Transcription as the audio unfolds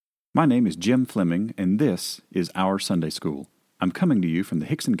My name is Jim Fleming, and this is Our Sunday School. I'm coming to you from the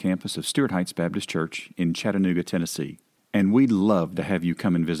Hickson campus of Stewart Heights Baptist Church in Chattanooga, Tennessee. And we'd love to have you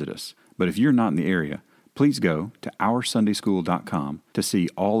come and visit us. But if you're not in the area, please go to OurSundaySchool.com to see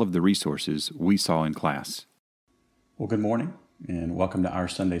all of the resources we saw in class. Well, good morning, and welcome to Our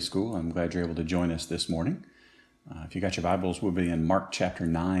Sunday School. I'm glad you're able to join us this morning. If you got your Bibles, we'll be in Mark chapter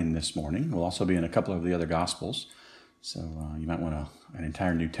 9 this morning. We'll also be in a couple of the other Gospels. So you might want an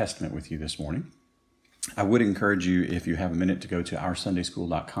entire New Testament with you this morning. I would encourage you, if you have a minute, to go to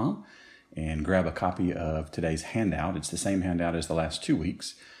OurSundaySchool.com and grab a copy of today's handout. It's the same handout as the last 2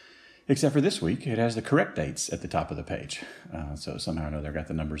 weeks, except for this week, it has the correct dates at the top of the page. So somehow or another, I got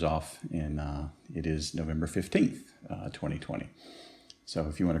the numbers off, and it is November 15th, 2020. So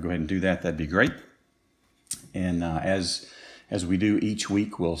if you want to go ahead and do that, that'd be great. And as we do each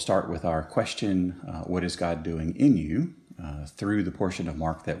week, we'll start with our question, what is God doing in you, through the portion of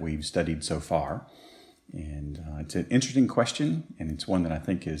Mark that we've studied so far. And it's an interesting question, and it's one that I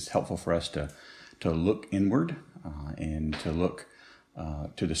think is helpful for us to look inward and to look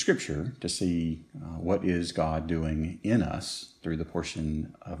to the Scripture to see what is God doing in us through the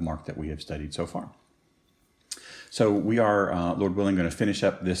portion of Mark that we have studied so far. So we are, Lord willing, going to finish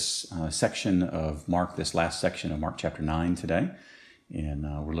up this section of Mark, this last section of Mark chapter 9 today. And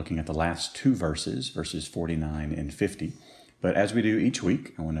we're looking at the last two verses 49 and 50. But as we do each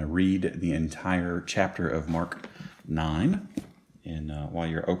week, I want to read the entire chapter of Mark 9. And while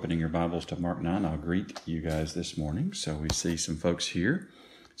you're opening your Bibles to Mark 9, I'll greet you guys this morning. So we see some folks here.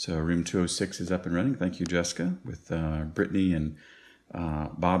 So room 206 is up and running. Thank you, Jessica, with Brittany and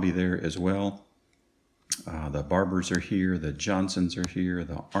Bobby there as well. The Barbers are here, the Johnsons are here,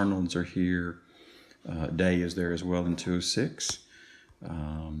 the Arnolds are here. Day is there as well in 206.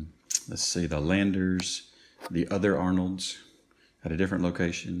 Let's see, the Landers, the other Arnolds at a different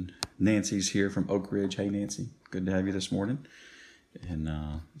location. Nancy's here from Oak Ridge. Hey, Nancy, good to have you this morning. And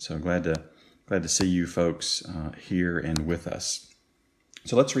so glad to see you folks here and with us.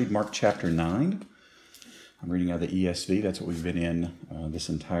 So let's read Mark chapter 9. I'm reading out of the ESV. That's what we've been in this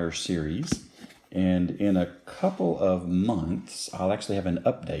entire series. And in a couple of months, I'll actually have an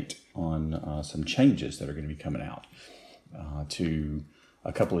update on some changes that are going to be coming out to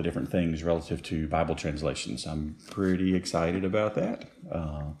a couple of different things relative to Bible translations. I'm pretty excited about that.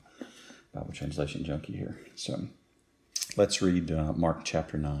 Bible translation junkie here. So let's read Mark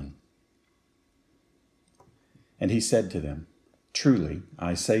chapter 9. And he said to them, "Truly,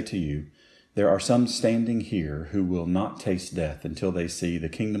 I say to you, there are some standing here who will not taste death until they see the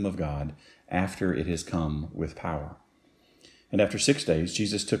kingdom of God after it has come with power." And after 6 days,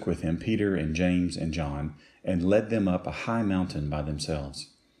 Jesus took with him Peter and James and John and led them up a high mountain by themselves.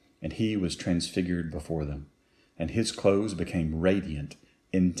 And he was transfigured before them, and his clothes became radiant,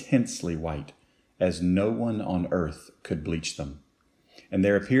 intensely white, as no one on earth could bleach them. And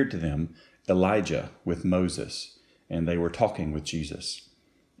there appeared to them Elijah with Moses, and they were talking with Jesus.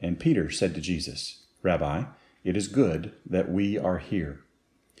 And Peter said to Jesus, "Rabbi, it is good that we are here.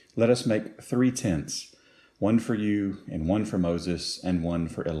 Let us make 3 tents, one for you, and one for Moses, and one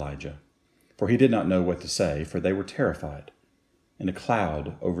for Elijah." For he did not know what to say, for they were terrified. And a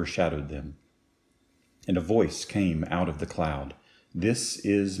cloud overshadowed them. And a voice came out of the cloud, "This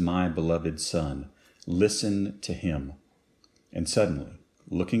is my beloved Son. Listen to him." And suddenly,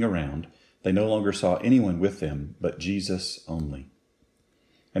 looking around, they no longer saw anyone with them but Jesus only.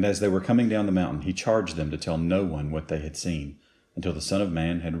 And as they were coming down the mountain, he charged them to tell no one what they had seen, until the Son of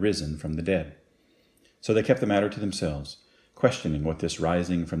Man had risen from the dead. So they kept the matter to themselves, questioning what this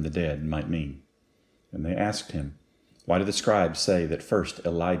rising from the dead might mean. And they asked him, "Why do the scribes say that first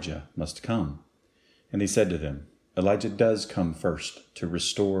Elijah must come?" And he said to them, "Elijah does come first to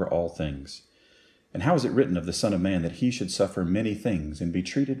restore all things. And how is it written of the Son of Man that he should suffer many things and be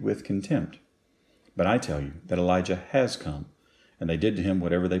treated with contempt? But I tell you that Elijah has come, and they did to him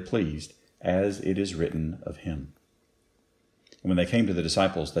whatever they pleased, as it is written of him." And when they came to the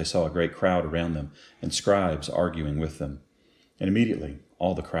disciples, they saw a great crowd around them, and scribes arguing with them. And immediately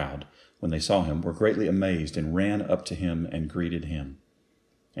all the crowd, when they saw him, were greatly amazed, and ran up to him and greeted him.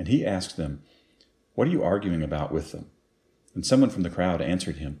 And he asked them, "What are you arguing about with them?" And someone from the crowd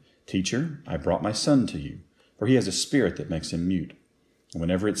answered him, "Teacher, I brought my son to you, for he has a spirit that makes him mute. And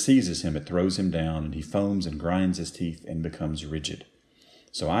whenever it seizes him, it throws him down, and he foams and grinds his teeth and becomes rigid.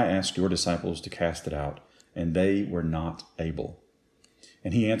 So I asked your disciples to cast it out, and they were not able."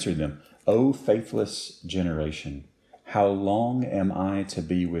 And he answered them, "O faithless generation, how long am I to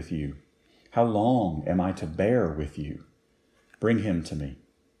be with you? How long am I to bear with you? Bring him to me."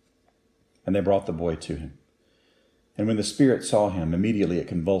 And they brought the boy to him. And when the spirit saw him, immediately it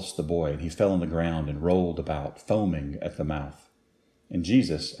convulsed the boy, and he fell on the ground and rolled about, foaming at the mouth. And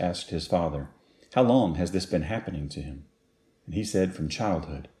Jesus asked his father, "How long has this been happening to him?" And he said, "From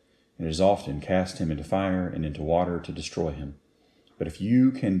childhood, and it has often cast him into fire and into water to destroy him. But if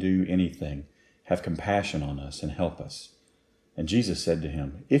you can do anything, have compassion on us and help us." And Jesus said to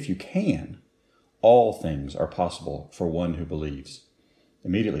him, "If you can, all things are possible for one who believes."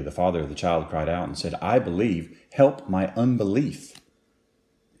 Immediately the father of the child cried out and said, "I believe, help my unbelief."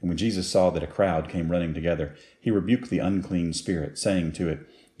 And when Jesus saw that a crowd came running together, he rebuked the unclean spirit, saying to it,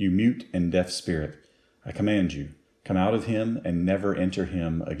 "You mute and deaf spirit, I command you, come out of him and never enter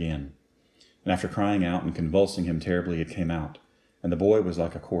him again." And after crying out and convulsing him terribly, it came out, and the boy was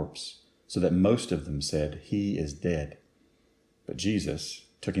like a corpse, so that most of them said, "He is dead." But Jesus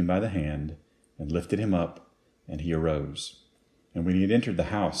took him by the hand and lifted him up, and he arose. And when he had entered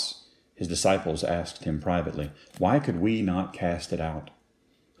the house, his disciples asked him privately, "Why could we not cast it out?"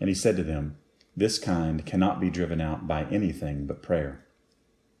 And he said to them, "This kind cannot be driven out by anything but prayer."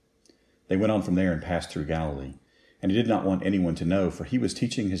 They went on from there and passed through Galilee. And he did not want anyone to know, for he was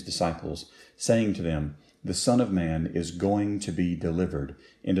teaching his disciples, saying to them, "The Son of Man is going to be delivered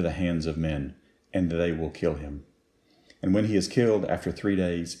into the hands of men, and they will kill him. And when he is killed, after 3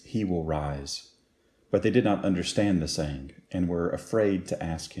 days, he will rise." But they did not understand the saying, and were afraid to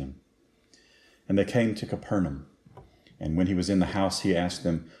ask him. And they came to Capernaum. And when he was in the house, he asked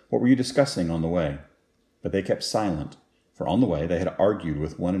them, "What were you discussing on the way?" But they kept silent, for on the way they had argued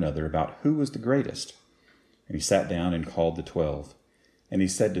with one another about who was the greatest. And he sat down and called the 12. And he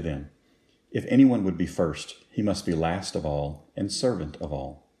said to them, "If anyone would be first, he must be last of all and servant of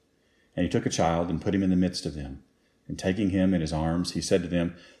all." And he took a child and put him in the midst of them. And taking him in his arms, he said to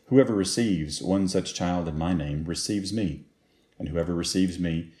them, "Whoever receives one such child in my name receives me. And whoever receives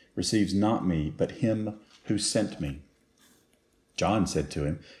me receives not me, but him who sent me." John said to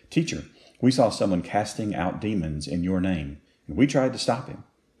him, "Teacher, we saw someone casting out demons in your name, and we tried to stop him,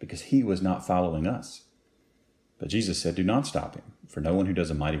 because he was not following us." But Jesus said, "Do not stop him, for no one who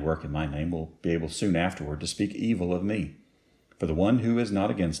does a mighty work in my name will be able soon afterward to speak evil of me. For the one who is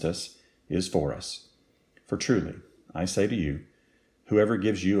not against us is for us. For truly, I say to you, whoever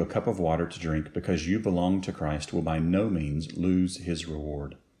gives you a cup of water to drink because you belong to Christ will by no means lose his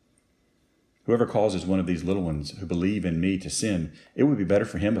reward. Whoever causes one of these little ones who believe in me to sin, it would be better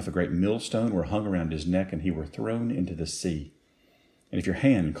for him if a great millstone were hung around his neck and he were thrown into the sea. And if your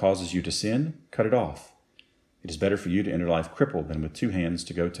hand causes you to sin, cut it off. It is better for you to enter life crippled than with 2 hands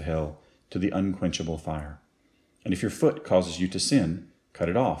to go to hell, to the unquenchable fire. And if your foot causes you to sin, cut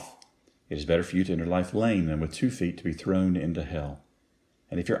it off. It is better for you to enter life lame than with 2 feet to be thrown into hell.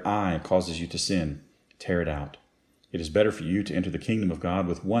 And if your eye causes you to sin, tear it out. It is better for you to enter the kingdom of God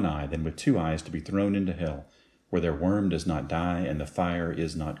with 1 eye than with 2 eyes to be thrown into hell, where their worm does not die and the fire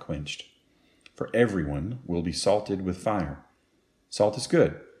is not quenched. For everyone will be salted with fire. Salt is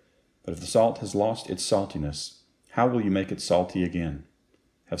good, but if the salt has lost its saltiness, how will you make it salty again?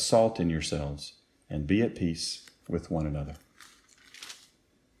 Have salt in yourselves, and be at peace with one another."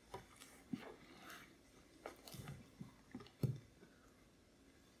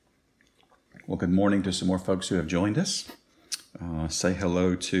 Well, good morning to some more folks who have joined us. Say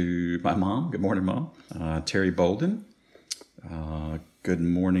hello to my mom. Good morning, Mom. Terry Bolden. Good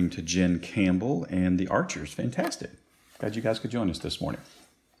morning to Jen Campbell and the Archers. Fantastic. Glad you guys could join us this morning.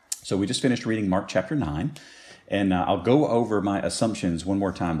 So we just finished reading Mark chapter 9, and I'll go over my assumptions one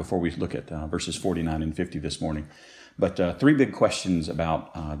more time before we look at verses 49 and 50 this morning. But 3 big questions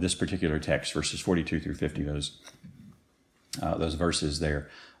about this particular text, verses 42 through 50, those verses there.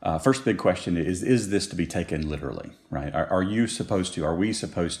 First big question is this to be taken literally, right? Are we supposed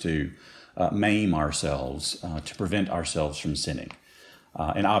to maim ourselves to prevent ourselves from sinning?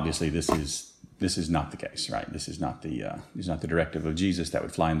 And obviously this is not the case, right? This is not the directive of Jesus that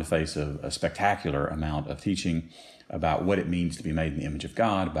would fly in the face of a spectacular amount of teaching about what it means to be made in the image of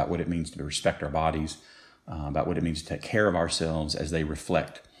God, about what it means to respect our bodies, about what it means to take care of ourselves as they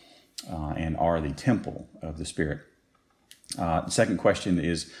reflect and are the temple of the Spirit. The second question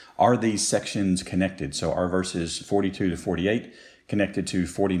is, are these sections connected? So are verses 42 to 48 connected to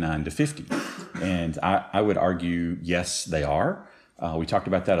 49 to 50? And I would argue, yes, they are. We talked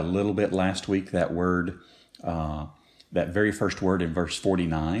about that a little bit last week, that word, that very first word in verse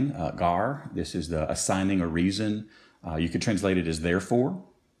 49, gar. This is the assigning a reason. You could translate it as therefore,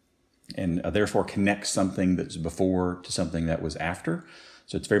 and therefore connects something that's before to something that was after.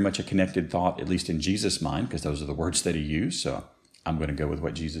 So it's very much a connected thought, at least in Jesus' mind, because those are the words that he used. So I'm going to go with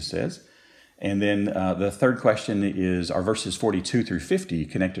what Jesus says. And then the third question is, are verses 42 through 50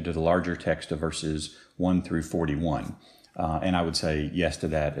 connected to the larger text of verses 1 through 41? And I would say yes to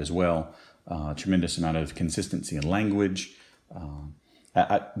that as well. Tremendous amount of consistency in language.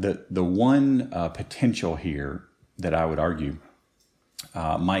 The one potential here that I would argue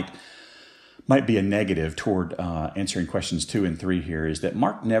might be a negative toward answering questions 2 and 3 here is that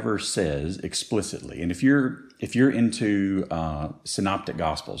Mark never says explicitly, and if you're into synoptic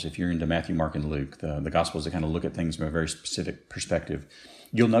gospels, if you're into Matthew, Mark, and Luke, the gospels that kind of look at things from a very specific perspective,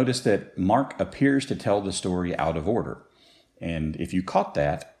 you'll notice that Mark appears to tell the story out of order. And if you caught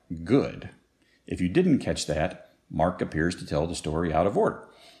that, good. If you didn't catch that, Mark appears to tell the story out of order.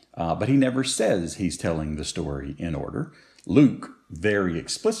 But he never says he's telling the story in order. Luke very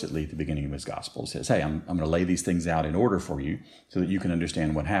explicitly at the beginning of his gospel says, hey, I'm going to lay these things out in order for you so that you can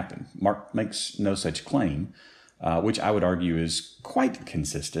understand what happened. Mark makes no such claim, which I would argue is quite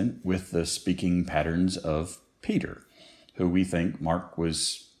consistent with the speaking patterns of Peter, who we think Mark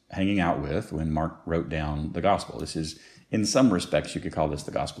was hanging out with when Mark wrote down the gospel. This is, in some respects, you could call this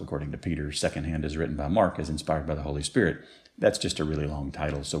the gospel according to Peter, secondhand as written by Mark, as inspired by the Holy Spirit. That's just a really long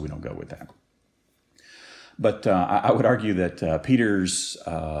title, so we don't go with that. But I would argue that Peter's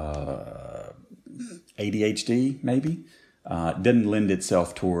ADHD, maybe, didn't lend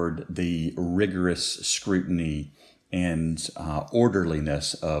itself toward the rigorous scrutiny and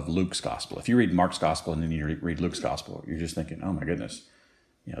orderliness of Luke's gospel. If you read Mark's gospel and then you read Luke's gospel, you're just thinking, oh my goodness,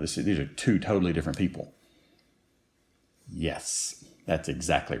 these are two totally different people. Yes, that's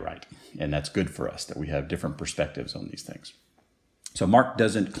exactly right. And that's good for us that we have different perspectives on these things. So Mark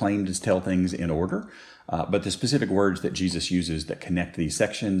doesn't claim to tell things in order, but the specific words that Jesus uses that connect these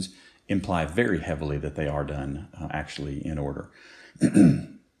sections imply very heavily that they are done actually in order.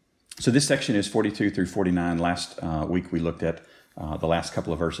 So this section is 42 through 49. Last week we looked at the last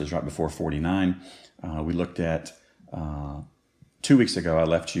couple of verses right before 49. We looked at 2 weeks ago, I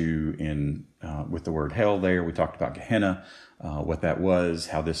left you in with the word hell there. We talked about Gehenna, what that was,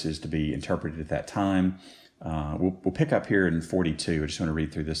 how this is to be interpreted at that time. We'll pick up here in 42. I just want to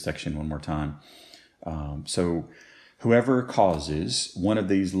read through this section one more time. So whoever causes one of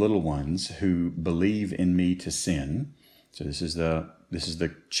these little ones who believe in me to sin, so this is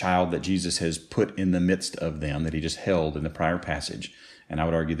the child that Jesus has put in the midst of them, that he just held in the prior passage. And I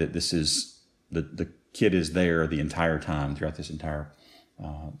would argue that this is the kid is there the entire time throughout this entire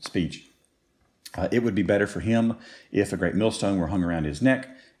speech. It would be better for him if a great millstone were hung around his neck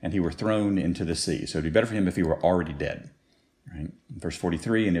and he were thrown into the sea. So it would be better for him if he were already dead. Right? Verse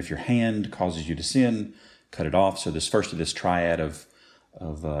 43, and if your hand causes you to sin, cut it off. So this first of this triad of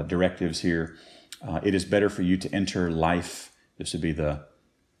directives here, it is better for you to enter life. This would be the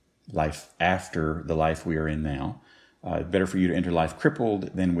life after the life we are in now. Better for you to enter life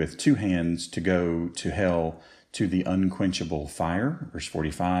crippled than with two hands to go to hell, to the unquenchable fire. Verse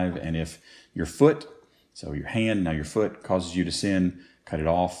 45, and if your foot, so your hand, now your foot, causes you to sin, cut it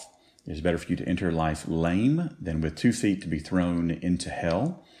off. It is better for you to enter life lame than with 2 feet to be thrown into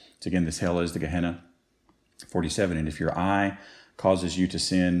hell. So again, this hell is the Gehenna. 47, and if your eye causes you to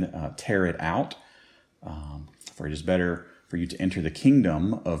sin, tear it out. For it is better for you to enter the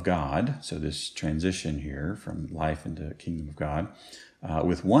kingdom of God. So this transition here from life into kingdom of God,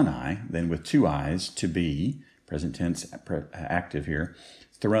 with one eye than with 2 eyes to be, present tense, active here,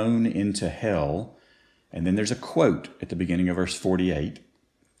 thrown into hell. And then there's a quote at the beginning of verse 48,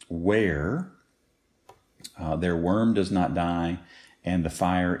 where their worm does not die and the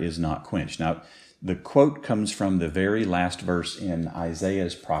fire is not quenched. Now, the quote comes from the very last verse in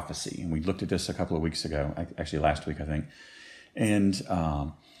Isaiah's prophecy. And we looked at this a couple of weeks ago, actually last week, I think. And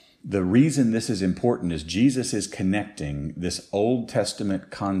the reason this is important is Jesus is connecting this Old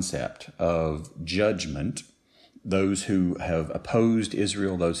Testament concept of judgment, those who have opposed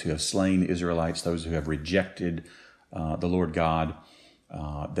Israel, those who have slain the Israelites, those who have rejected the Lord God,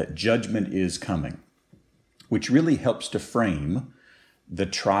 that judgment is coming, which really helps to frame the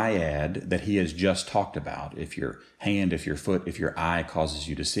triad that he has just talked about. If your hand, if your foot, if your eye causes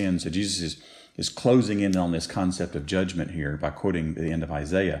you to sin. So Jesus is closing in on this concept of judgment here by quoting the end of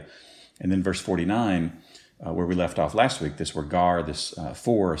Isaiah. And then verse 49, where we left off last week, this word gar, this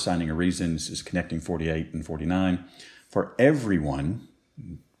for, assigning a reason, this is connecting 48 and 49. For everyone,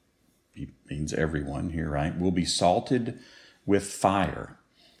 he means everyone here, right, will be salted with fire.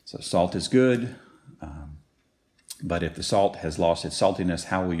 So salt is good, but if the salt has lost its saltiness,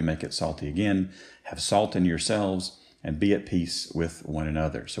 how will you make it salty again? Have salt in yourselves and be at peace with one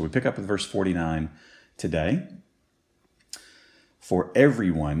another. So we pick up with verse 49 today. For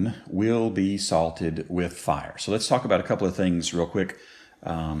everyone will be salted with fire. So let's talk about a couple of things real quick.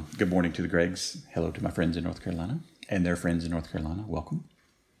 Good morning to the Gregs. Hello to my friends in North Carolina and their friends in North Carolina. Welcome.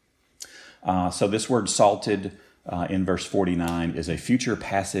 So this word salted in verse 49 is a future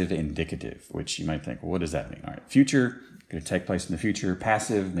passive indicative, which you might think, well, what does that mean? All right, future, going to take place in the future.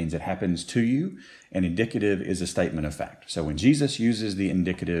 Passive means it happens to you, and indicative is a statement of fact. So when Jesus uses the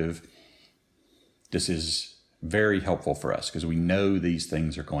indicative, this is very helpful for us because we know these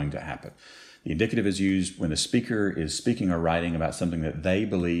things are going to happen. The indicative is used when the speaker is speaking or writing about something that they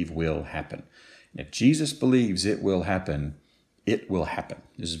believe will happen. And if Jesus believes it will happen, it will happen.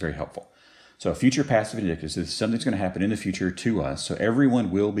 This is very helpful. So a future passive indicative is something's going to happen in the future to us. So everyone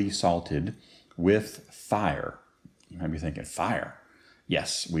will be salted with fire. You might be thinking, fire?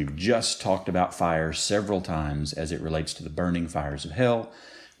 Yes, we've just talked about fire several times as it relates to the burning fires of hell,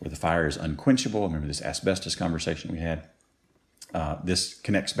 where the fire is unquenchable. Remember this asbestos conversation we had? This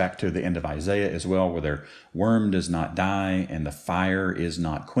connects back to the end of Isaiah as well, where their worm does not die and the fire is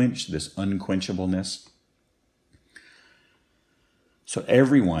not quenched, this unquenchableness. So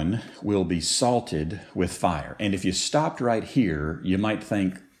everyone will be salted with fire. And if you stopped right here, you might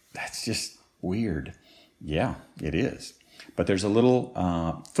think, that's just weird. Yeah, it is. But there's a little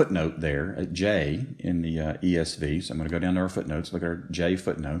footnote there, a J in the ESV. So I'm going to go down to our footnotes, look at our J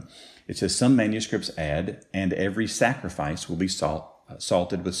footnote. It says, some manuscripts add, and every sacrifice will be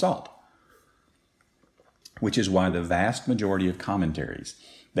salted with salt, which is why the vast majority of commentaries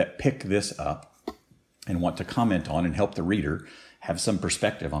that pick this up and want to comment on and help the reader have some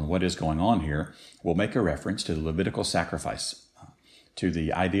perspective on what is going on here will make a reference to the Levitical sacrifice, to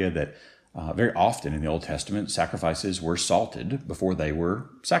the idea that very often in the Old Testament, sacrifices were salted before they were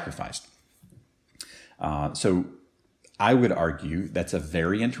sacrificed. So I would argue that's a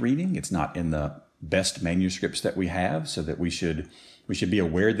variant reading. It's not in the best manuscripts that we have, so that we should be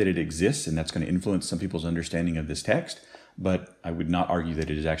aware that it exists, and that's going to influence some people's understanding of this text. But I would not argue that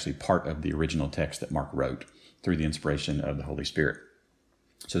it is actually part of the original text that Mark wrote through the inspiration of the Holy Spirit.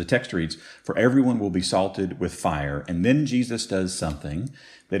 So the text reads, for everyone will be salted with fire. And then Jesus does something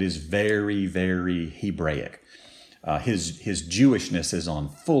that is very, very Hebraic. His Jewishness is on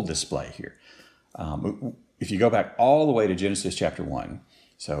full display here. If you go back all the way to Genesis chapter 1,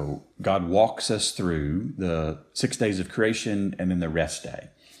 so God walks us through the 6 days of creation and then the rest day.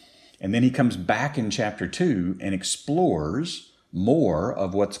 And then he comes back in chapter 2 and explores more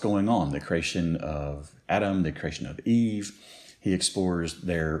of what's going on, the creation of Adam, the creation of Eve. He explores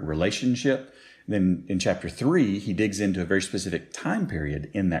their relationship. Then in chapter 3, he digs into a very specific time period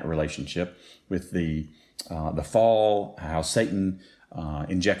in that relationship with the fall, how Satan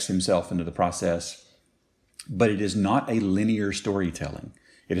injects himself into the process. But it is not a linear storytelling.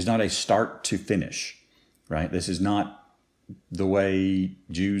 It is not a start to finish, right? This is not the way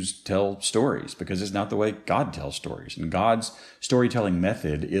Jews tell stories, because it's not the way God tells stories. And God's storytelling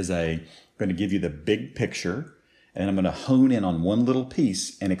method is going to give you the big picture, and I'm going to hone in on one little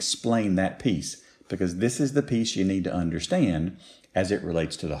piece and explain that piece, because this is the piece you need to understand as it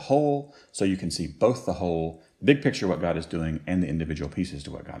relates to the whole, so you can see both the whole, big picture of what God is doing, and the individual pieces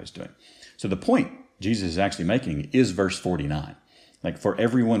to what God is doing. So the point Jesus is actually making is verse 49. Like, for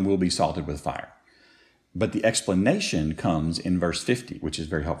everyone will be salted with fire. But the explanation comes in verse 50, which is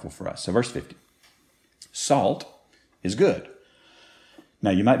very helpful for us. So verse 50, salt is good.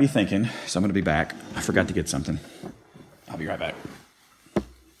 Now you might be thinking, so I'm going to be back. I forgot to get something. I'll be right back.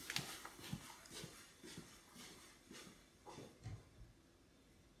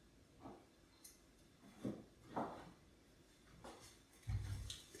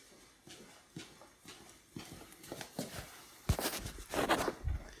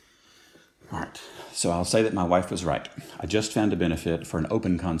 So I'll say that my wife was right. I just found a benefit for an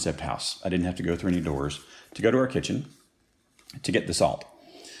open concept house. I didn't have to go through any doors to go to our kitchen to get the salt.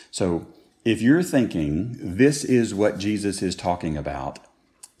 So if you're thinking this is what Jesus is talking about,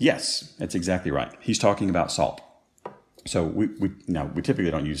 yes, that's exactly right. He's talking about salt. So we typically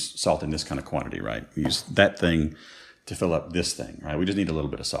don't use salt in this kind of quantity, right? We use that thing to fill up this thing, right? We just need a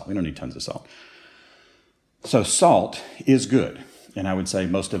little bit of salt. We don't need tons of salt. So salt is good. And I would say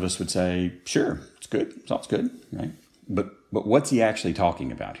most of us would say, sure, it's good. Salt's good, right? But what's he actually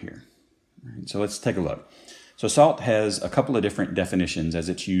talking about here? Right, so let's take a look. So salt has a couple of different definitions as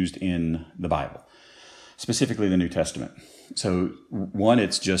it's used in the Bible, specifically the New Testament. So one,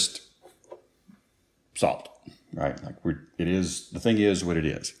 it's just salt, right? Like the thing is what it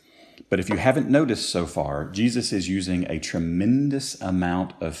is. But if you haven't noticed so far, Jesus is using a tremendous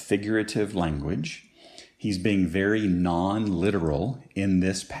amount of figurative language. He's being very non-literal in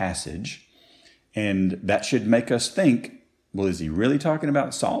this passage. And that should make us think, well, is he really talking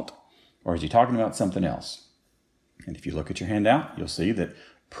about salt? Or is he talking about something else? And if you look at your handout, you'll see that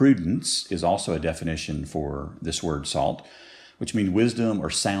prudence is also a definition for this word salt, which means wisdom or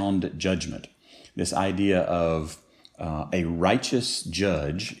sound judgment. This idea of a righteous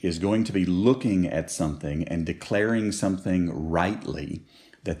judge is going to be looking at something and declaring something rightly,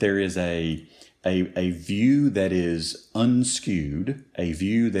 that there is a view that is unskewed, a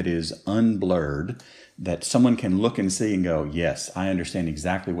view that is unblurred, that someone can look and see and go, yes, I understand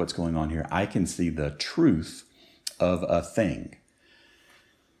exactly what's going on here. I can see the truth of a thing.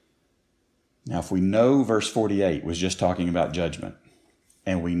 Now, if we know verse 48 was just talking about judgment,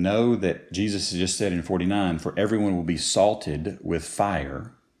 and we know that Jesus has just said in 49, for everyone will be salted with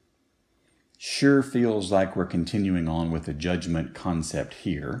fire, sure feels like we're continuing on with the judgment concept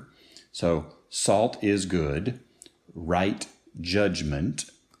here. So salt is good, right judgment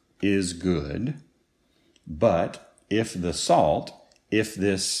is good, but if this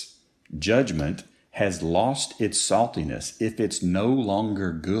judgment has lost its saltiness, if it's no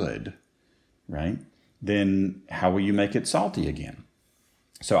longer good, right, then how will you make it salty again?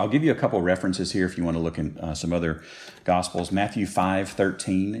 So I'll give you a couple references here if you want to look in some other Gospels. Matthew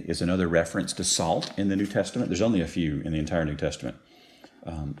 5:13 is another reference to salt in the New Testament. There's only a few in the entire New Testament.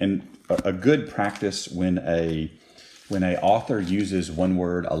 And a good practice when a author uses one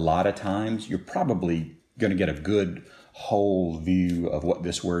word a lot of times, you're probably going to get a good whole view of what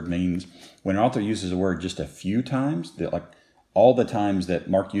this word means. When an author uses a word just a few times, like all the times that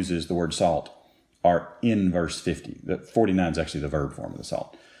Mark uses the word salt are in verse 50. The 49 is actually the verb form of the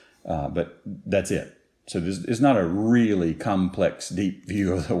salt. But that's it. So this is not a really complex, deep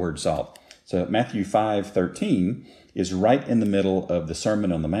view of the word salt. So Matthew 5:13 is right in the middle of the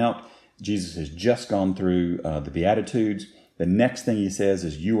Sermon on the Mount. Jesus has just gone through the Beatitudes. The next thing he says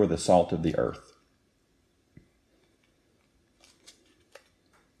is, you are the salt of the earth.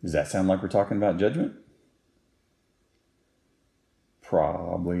 Does that sound like we're talking about judgment?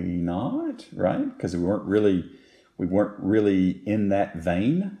 Probably not, right? Because we weren't really in that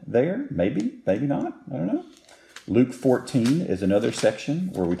vein there. Maybe not. I don't know. Luke 14 is another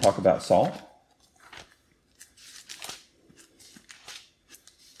section where we talk about salt.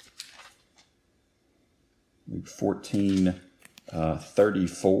 Luke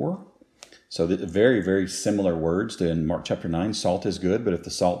 14:34. So very, very similar words to in Mark chapter 9. Salt is good, but if the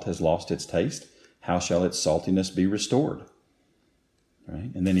salt has lost its taste, how shall its saltiness be restored?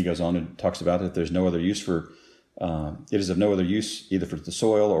 Right? And then he goes on and talks about that there's no other use for, it is of no other use either for the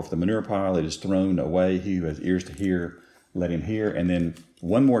soil or for the manure pile. It is thrown away. He who has ears to hear, let him hear. And then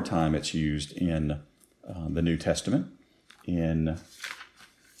one more time it's used in the New Testament in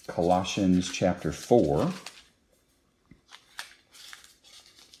Colossians chapter 4.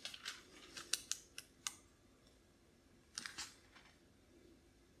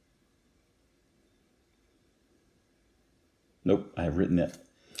 Nope, I have written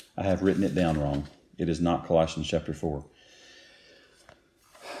it down wrong. It is not Colossians chapter 4.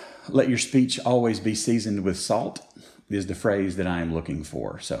 Let your speech always be seasoned with salt is the phrase that I am looking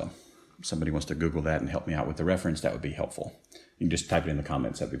for. So if somebody wants to Google that and help me out with the reference, that would be helpful. You can just type it in the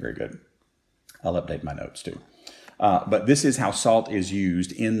comments. That'd be very good. I'll update my notes too. But this is how salt is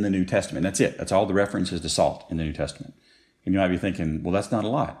used in the New Testament. That's it. That's all the references to salt in the New Testament. And you might be thinking, well, that's not a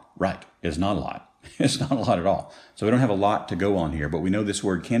lot. Right. It's not a lot. It's not a lot at all. So we don't have a lot to go on here, but we know this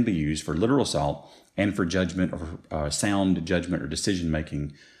word can be used for literal salt and for judgment or sound judgment or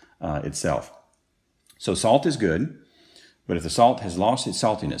decision-making itself. So salt is good, but if the salt has lost its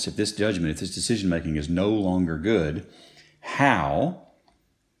saltiness, if this judgment, if this decision-making is no longer good, how,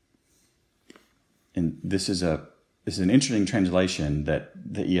 and this is an interesting translation that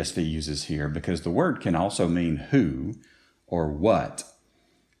the ESV uses here, because the word can also mean who or what,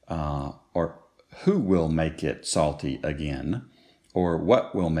 or who will make it salty again, or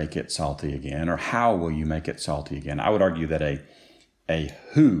what will make it salty again, or how will you make it salty again. I would argue that a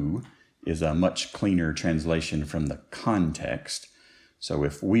who is a much cleaner translation from the context. So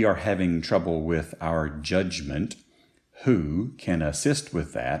if we are having trouble with our judgment, who can assist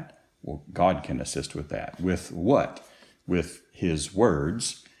with that? Well, God can assist with that. With what? With his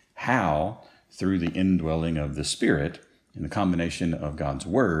words. How? Through the indwelling of the Spirit, in the combination of God's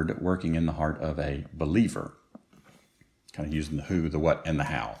word working in the heart of a believer. Kind of using the who, the what, and the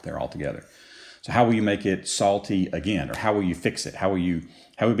how. They're all together. So how will you make it salty again? Or how will you fix it? How will you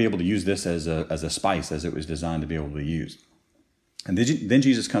be able to use this as a spice as it was designed to be able to be used? And then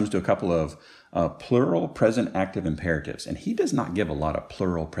Jesus comes to a couple of plural present active imperatives. And he does not give a lot of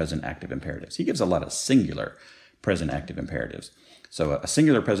plural present active imperatives. He gives a lot of singular present active imperatives. So a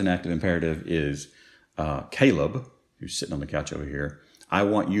singular present active imperative is Caleb, who's sitting on the couch over here. I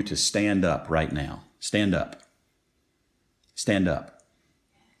want you to stand up right now. Stand up. stand up.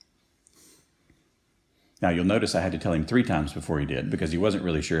 Now, you'll notice I had to tell him 3 times before he did because he wasn't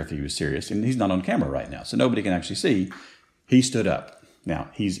really sure if he was serious. And he's not on camera right now, so nobody can actually see. He stood up. Now,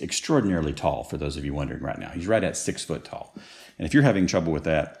 he's extraordinarily tall, for those of you wondering right now. He's right at 6 foot tall. And if you're having trouble with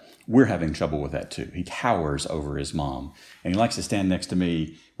that, we're having trouble with that too. He towers over his mom. And he likes to stand next to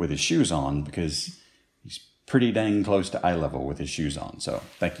me with his shoes on because he's pretty dang close to eye level with his shoes on. So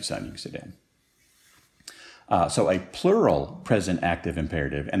thank you, son. You can sit down. So a plural present active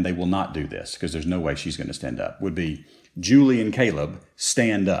imperative, and they will not do this because there's no way she's going to stand up, would be Julie and Caleb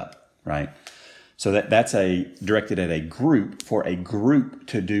stand up, right? So that's directed at a group for a group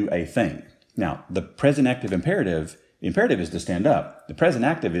to do a thing. Now, the present active imperative, the imperative is to stand up. The present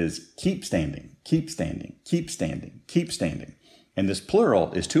active is keep standing, keep standing, keep standing, keep standing. And this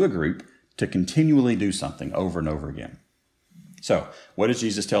plural is to a group to continually do something over and over again. So what does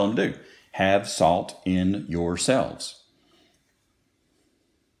Jesus tell them to do? Have salt in yourselves.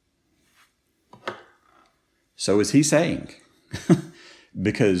 So is he saying?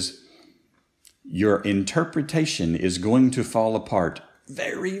 Because your interpretation is going to fall apart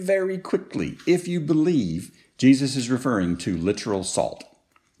very, very quickly if you believe Jesus is referring to literal salt.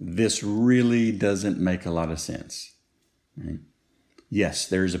 This really doesn't make a lot of sense. Right? Yes,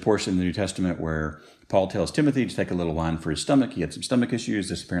 there is a portion in the New Testament where Paul tells Timothy to take a little wine for his stomach. He had some stomach issues.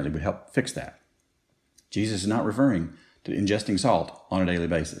 This apparently would help fix that. Jesus is not referring to ingesting salt on a daily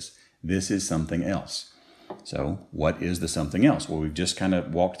basis. This is something else. So what is the something else? Well, we've just kind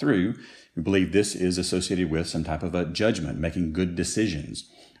of walked through. We believe this is associated with some type of a judgment, making good decisions,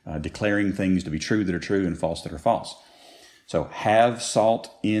 declaring things to be true that are true and false that are false. So have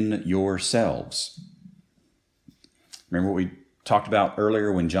salt in yourselves. Remember what we talked about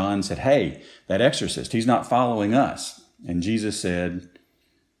earlier when John said, hey, that exorcist, he's not following us. And Jesus said,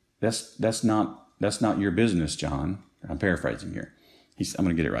 that's not your business, John. I'm paraphrasing here. I'm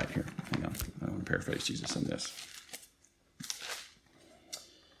going to get it right here. Hang on. I want to paraphrase Jesus on this.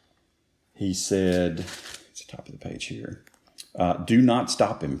 He said, it's the top of the page here. Do not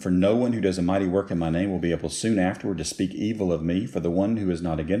stop him, for no one who does a mighty work in my name will be able soon afterward to speak evil of me, for the one who is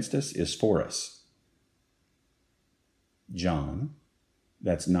not against us is for us. John,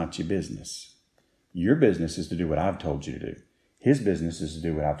 that's not your business. Your business is to do what I've told you to do. His business is to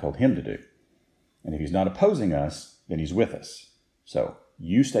do what I've told him to do. And if he's not opposing us, then he's with us. So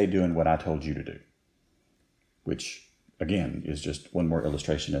you stay doing what I told you to do, which, again, is just one more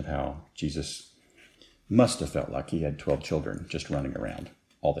illustration of how Jesus must have felt like he had 12 children just running around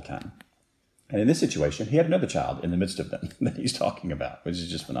all the time. And in this situation, he had another child in the midst of them that he's talking about, which is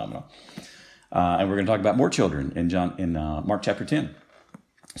just phenomenal. And we're going to talk about more children in Mark chapter 10.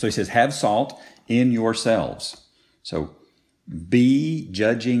 So he says, have salt in yourselves. So be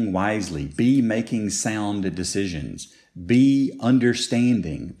judging wisely, be making sound decisions, be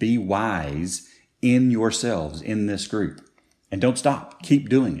understanding, be wise in yourselves, in this group. And don't stop, keep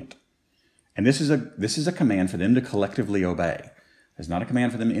doing it. And this is a command for them to collectively obey. It's not a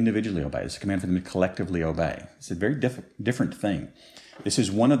command for them to individually obey. It's a command for them to collectively obey. It's a very different thing. This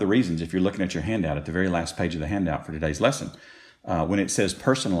is one of the reasons, if you're looking at your handout, at the very last page of the handout for today's lesson, when it says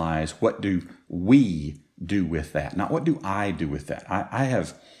personalize, what do we do with that? Not what do I do with that? I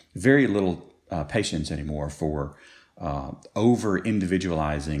have very little patience anymore for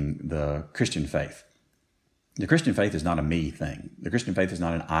over-individualizing the Christian faith. The Christian faith is not a me thing. The Christian faith is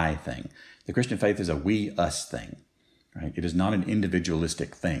not an I thing. The Christian faith is a we-us thing. Right? It is not an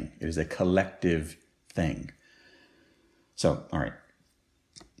individualistic thing. It is a collective thing. So, all right.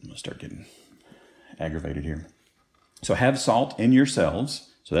 I'm going to start getting aggravated here. So have salt in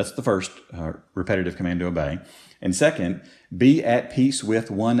yourselves. So that's the first repetitive command to obey. And second, be at peace with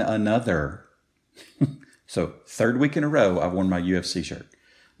one another. So 3rd week in a row, I've worn my UFC shirt,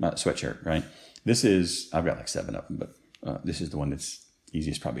 my sweatshirt, right? I've got like 7 of them, but this is the one that's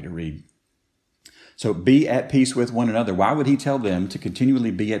easiest probably to read. So be at peace with one another. Why would he tell them to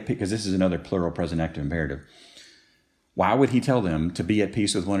continually be at peace? Because this is another plural present active imperative. Why would he tell them to be at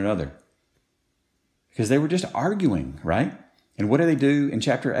peace with one another? Because they were just arguing, right? And what do they do in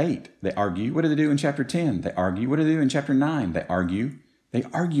chapter 8? They argue. What do they do in chapter 10? They argue. What do they do in chapter 9? They argue. They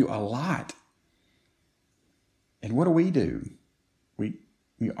argue a lot. And what do?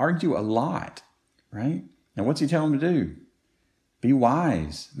 We argue a lot, right? And what's he telling them to do? Be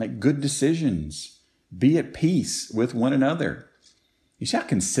wise. Make good decisions. Be at peace with one another. You see how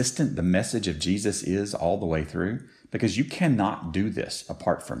consistent the message of Jesus is all the way through? Because you cannot do this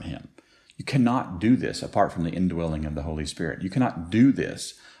apart from him. You cannot do this apart from the indwelling of the Holy Spirit. You cannot do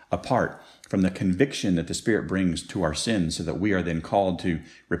this apart from the conviction that the Spirit brings to our sins so that we are then called to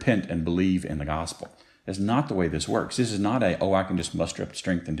repent and believe in the gospel. That's not the way this works. This is not I can just muster up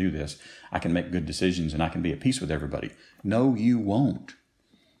strength and do this. I can make good decisions and I can be at peace with everybody. No, you won't.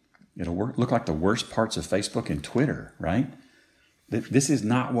 It'll look like the worst parts of Facebook and Twitter, right? This is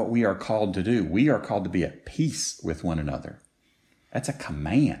not what we are called to do. We are called to be at peace with one another. That's a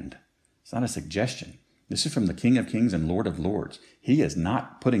command. It's not a suggestion. This is from the King of Kings and Lord of Lords. He is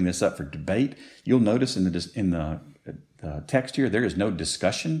not putting this up for debate. You'll notice in the text here, there is no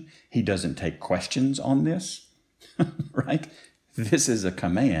discussion. He doesn't take questions on this, right? This is a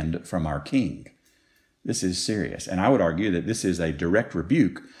command from our King. This is serious. And I would argue that this is a direct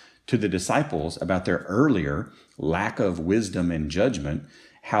rebuke to the disciples about their earlier lack of wisdom and judgment,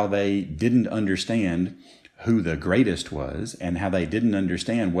 how they didn't understand who the greatest was and how they didn't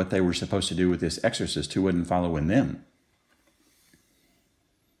understand what they were supposed to do with this exorcist who wouldn't follow in them.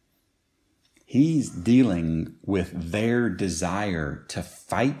 He's dealing with their desire to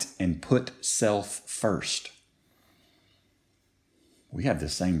fight and put self first. We have the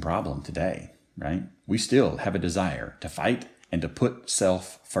same problem today, right? We still have a desire to fight and to put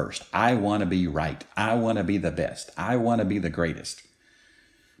self first. I want to be right. I want to be the best. I want to be the greatest.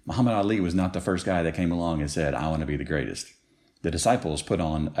 Muhammad Ali was not the first guy that came along and said, I want to be the greatest. The disciples put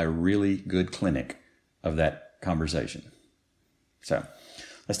on a really good clinic of that conversation. So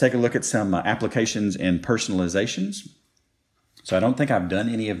let's take a look at some applications and personalizations. So I don't think I've done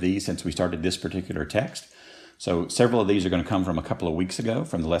any of these since we started this particular text. So several of these are going to come from a couple of weeks ago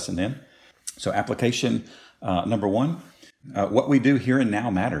from the lesson then. So application number one, what we do here and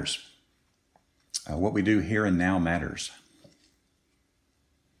now matters. What we do here and now matters.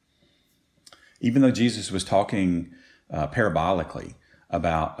 Even though Jesus was talking hyperbolically,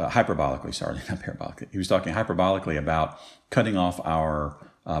 he was talking hyperbolically about cutting off our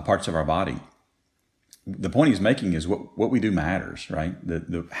parts of our body. The point he's making is what we do matters, right?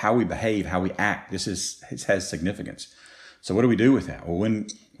 The how we behave, how we act, it has significance. So what do we do with that? Well,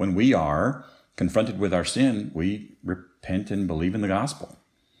 when we are confronted with our sin, we repent and believe in the gospel.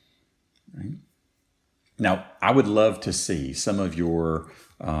 Right? Now, I would love to see some of your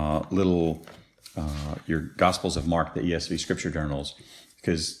your Gospels of Mark, the ESV Scripture Journals,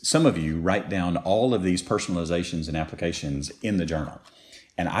 because some of you write down all of these personalizations and applications in the journal.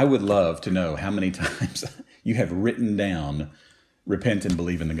 And I would love to know how many times you have written down repent and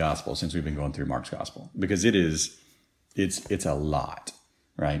believe in the gospel since we've been going through Mark's gospel, because it's a lot,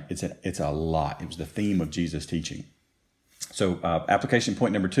 right? It's a lot. It was the theme of Jesus' teaching. So application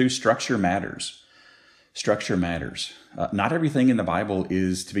point number 2, structure matters. Structure matters. Not everything in the Bible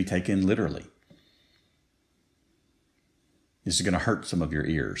is to be taken literally. This is going to hurt some of your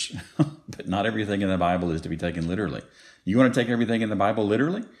ears, but not everything in the Bible is to be taken literally. You want to take everything in the Bible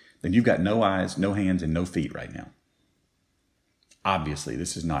literally? Then you've got no eyes, no hands, and no feet right now. Obviously,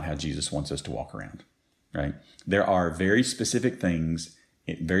 this is not how Jesus wants us to walk around, right? There are very specific things,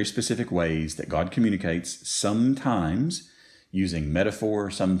 in very specific ways that God communicates, sometimes using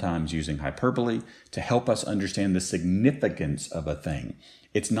metaphor, sometimes using hyperbole to help us understand the significance of a thing.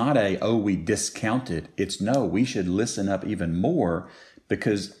 It's not we discount it. It's no, we should listen up even more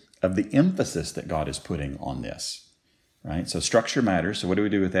because of the emphasis that God is putting on this, right? So structure matters. So what do we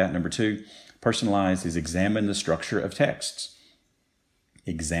do with that? Number 2, personalize is examine the structure of texts.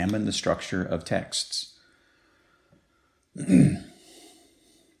 Examine the structure of texts. It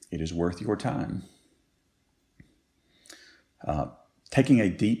is worth your time. Taking a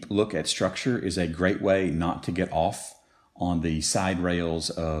deep look at structure is a great way not to get off on the side rails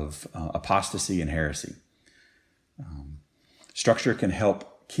of apostasy and heresy. Structure can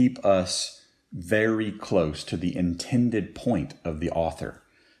help keep us very close to the intended point of the author,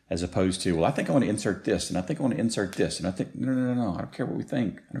 as opposed to, well, I think I want to insert this, and I think I want to insert this, and I think, no, I don't care what we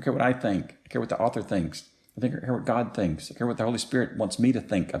think. I don't care what I think. I care what the author thinks. I care what God thinks. I care what the Holy Spirit wants me to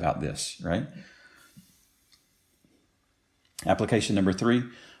think about this, right? Application number 3,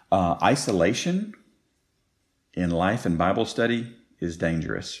 isolation in life and Bible study is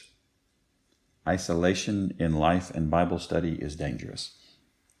dangerous. Isolation in life and Bible study is dangerous.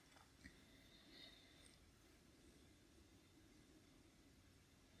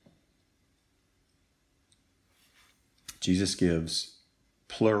 Jesus gives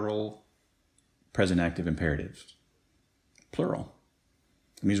plural present active imperatives. Plural.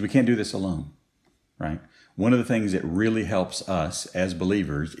 It means we can't do this alone, right? One of the things that really helps us as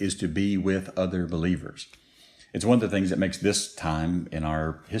believers is to be with other believers. It's one of the things that makes this time in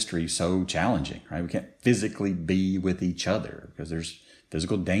our history so challenging, right? We can't physically be with each other because there's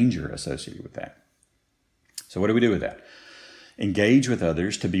physical danger associated with that. So what do we do with that? Engage with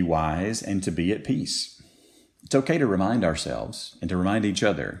others to be wise and to be at peace. It's okay to remind ourselves and to remind each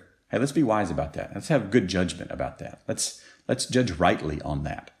other Hey, let's be wise about that. Let's have good judgment about that. Let's judge rightly on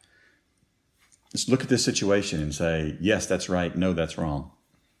that. Let's look at this situation and say, yes, that's right. No, that's wrong.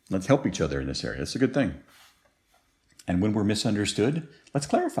 Let's help each other in this area. That's a good thing. And when we're misunderstood, let's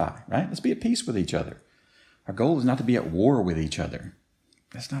clarify, right? Let's be at peace with each other. Our goal is not to be at war with each other.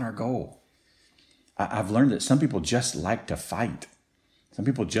 That's not our goal. I've learned that some people just like to fight. Some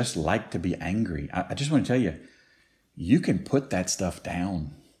people just like to be angry. I just want to tell you, you can put that stuff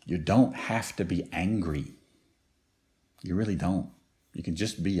down. You don't have to be angry. You really don't. You can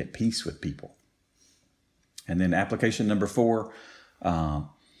just be at peace with people. And then application number 4,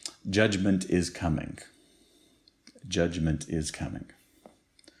 judgment is coming. Judgment is coming.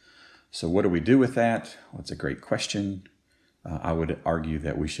 So what do we do with that? Well, it's a great question. I would argue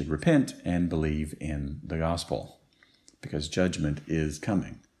that we should repent and believe in the gospel because judgment is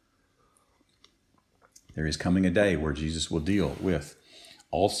coming. There is coming a day where Jesus will deal with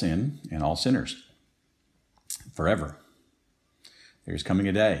all sin and all sinners forever. There's coming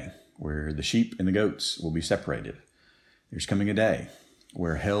a day where the sheep and the goats will be separated. There's coming a day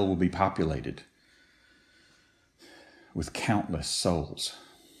where hell will be populated with countless souls.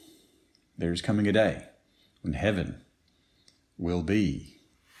 There's coming a day when heaven will be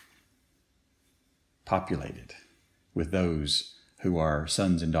populated with those who are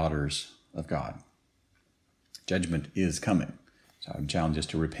sons and daughters of God. Judgment is coming. So I would challenge us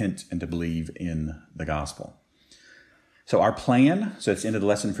to repent and to believe in the gospel. So our plan, so it's the end of the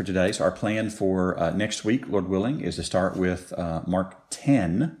lesson for today. So our plan for next week, Lord willing, is to start with Mark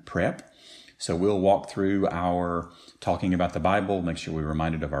 10 prep. So we'll walk through our talking about the Bible, make sure we're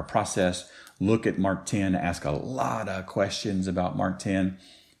reminded of our process, look at Mark 10, ask a lot of questions about Mark 10.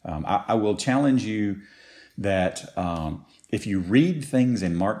 I will challenge you that if you read things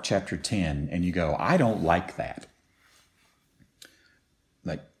in Mark chapter 10 and you go, I don't like that,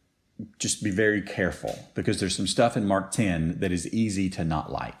 just be very careful because there's some stuff in Mark 10 that is easy to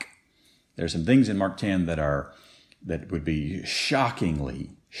not like. There's some things in Mark 10 that would be shockingly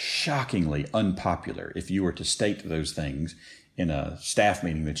unpopular if you were to state those things in a staff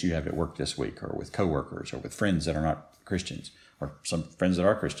meeting that you have at work this week or with coworkers or with friends that are not Christians or some friends that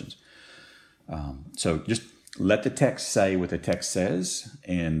are Christians. So just let the text say what the text says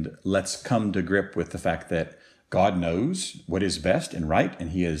and let's come to grip with the fact that God knows what is best and right,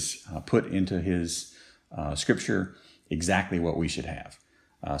 and he has put into his scripture exactly what we should have.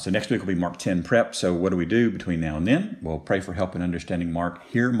 So next week will be Mark 10 prep. So what do we do between now and then? We'll pray for help in understanding Mark,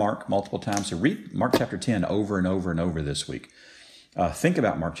 hear Mark multiple times. So read Mark chapter 10 over and over and over this week. Think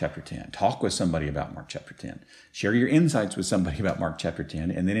about Mark chapter 10. Talk with somebody about Mark chapter 10. Share your insights with somebody about Mark chapter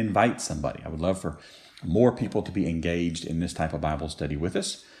 10, and then invite somebody. I would love for more people to be engaged in this type of Bible study with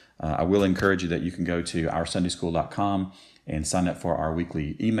us. I will encourage you that you can go to OurSundaySchool.com and sign up for our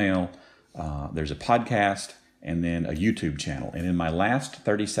weekly email. There's a podcast and then a YouTube channel. And in my last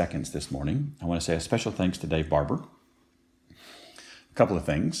 30 seconds this morning, I want to say a special thanks to Dave Barber. A couple of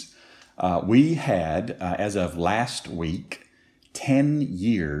things. We had, as of last week, 10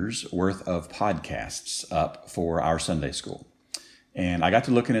 years worth of podcasts up for Our Sunday School. And I got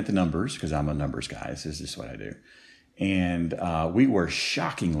to looking at the numbers because I'm a numbers guy. This is just what I do. And we were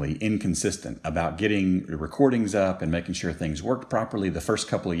shockingly inconsistent about getting the recordings up and making sure things worked properly the first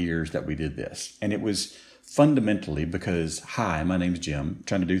couple of years that we did this. And it was fundamentally because, hi, my name's Jim,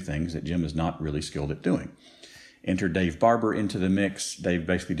 trying to do things that Jim is not really skilled at doing. Enter Dave Barber into the mix. Dave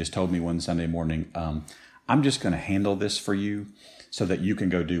basically just told me one Sunday morning, I'm just going to handle this for you so that you can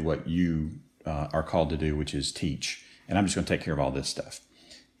go do what you are called to do, which is teach. And I'm just going to take care of all this stuff.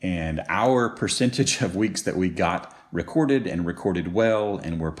 And our percentage of weeks that we got recorded and recorded well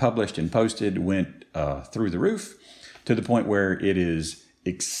and were published and posted went through the roof to the point where it is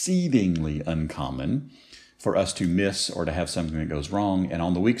exceedingly uncommon for us to miss or to have something that goes wrong. And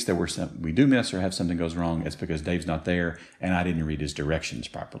on the weeks that we do miss or have something goes wrong, it's because Dave's not there and I didn't read his directions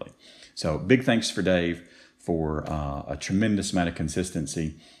properly. So big thanks for Dave for a tremendous amount of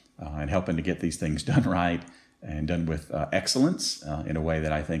consistency and helping to get these things done right and done with excellence in a way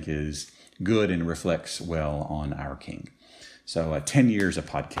that I think is good and reflects well on our King. So 10 years of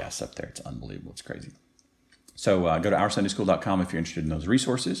podcasts up there. It's unbelievable. It's crazy. So go to OurSundaySchool.com if you're interested in those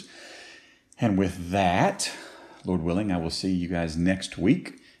resources. And with that, Lord willing, I will see you guys next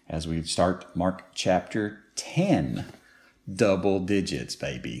week as we start Mark chapter 10. Double digits,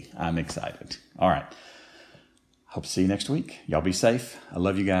 baby. I'm excited. All right. Hope to see you next week. Y'all be safe. I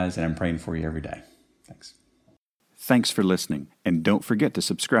love you guys, and I'm praying for you every day. Thanks. Thanks for listening, and don't forget to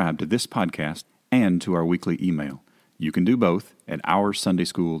subscribe to this podcast and to our weekly email. You can do both at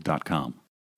OurSundaySchool.com.